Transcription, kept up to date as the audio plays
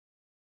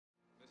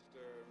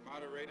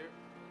moderator,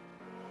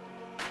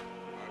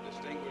 our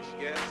distinguished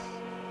guests,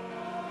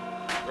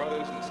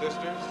 brothers and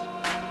sisters,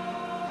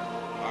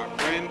 our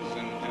friends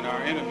and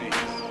our enemies.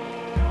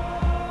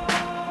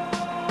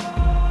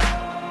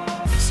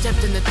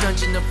 Stepped in the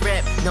dungeon of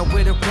rap, now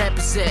where the rap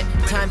is at.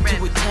 Time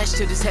to attach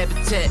to this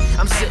habitat.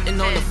 I'm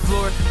sitting on the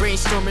floor,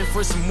 brainstorming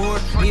for some more.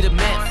 Need a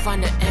map,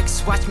 find an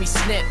X, watch me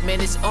snap. Man,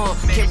 it's on,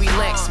 can't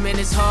relax, man,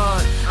 it's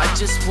hard. I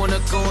just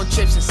wanna go on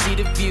trips and see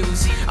the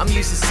views. I'm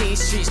used to seeing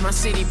streets, my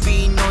city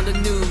being on the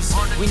news.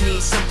 We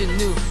need something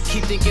new,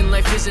 keep thinking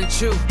life isn't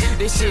true.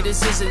 They say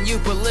this isn't you,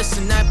 but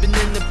listen, I've been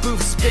in the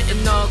booth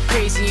spitting all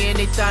crazy and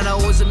they thought I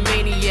was a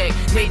maniac.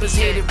 Neighbors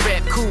hated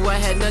rap, cool, I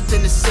had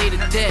nothing to say to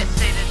that.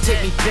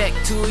 Take me back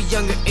to a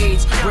younger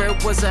age, where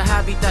it was a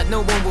hobby, thought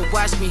no one would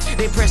watch me.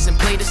 They press and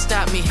play to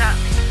stop me.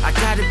 I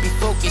gotta be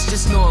focused,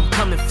 just know I'm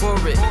coming for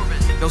it.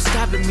 No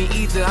stopping me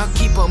either, I'll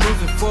keep on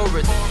moving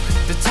forward.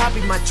 The top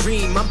of my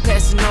dream, I'm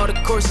passing all the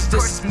courses.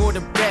 This is more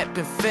than rap,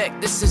 in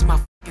fact, this is my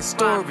fucking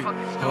story.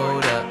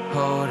 Hold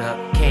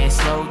up, can't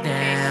slow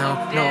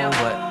down.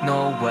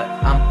 Know what,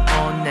 I'm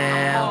on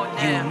now.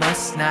 You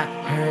must not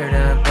heard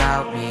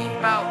about me.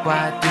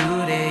 Why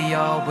do they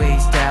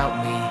always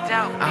doubt me?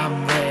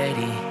 I'm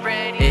ready,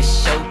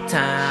 it's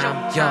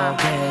showtime, y'all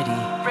ready?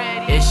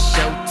 It's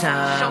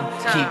showtime,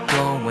 keep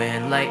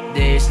going like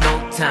there's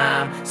no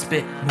time.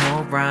 Spit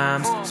more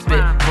rhymes,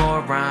 spit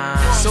more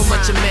rhymes. So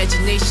much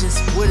imaginations,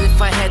 what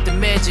if I had the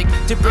magic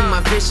to bring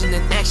my vision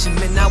in action?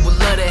 Man, I would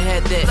love to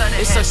have that.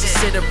 It sucks to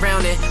sit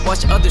around and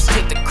watch others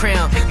take the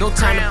crown. No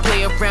time to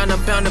play around,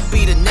 I'm bound to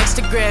be the next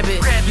to grab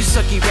it. You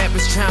sucky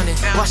rappers drowning,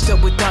 washed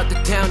up without the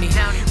downy.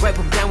 Wipe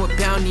them down with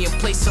bounty and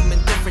place them in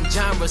different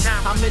genres.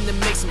 I'm in the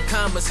mix some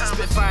commas,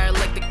 spit fire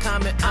like the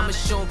comet. I'ma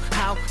show 'em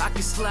how I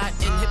can slide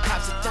in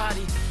hip-hop's a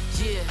thotty.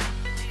 Yeah,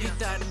 you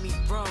thought of me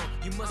wrong,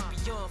 you must be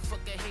young, fuck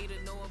a hater,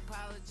 no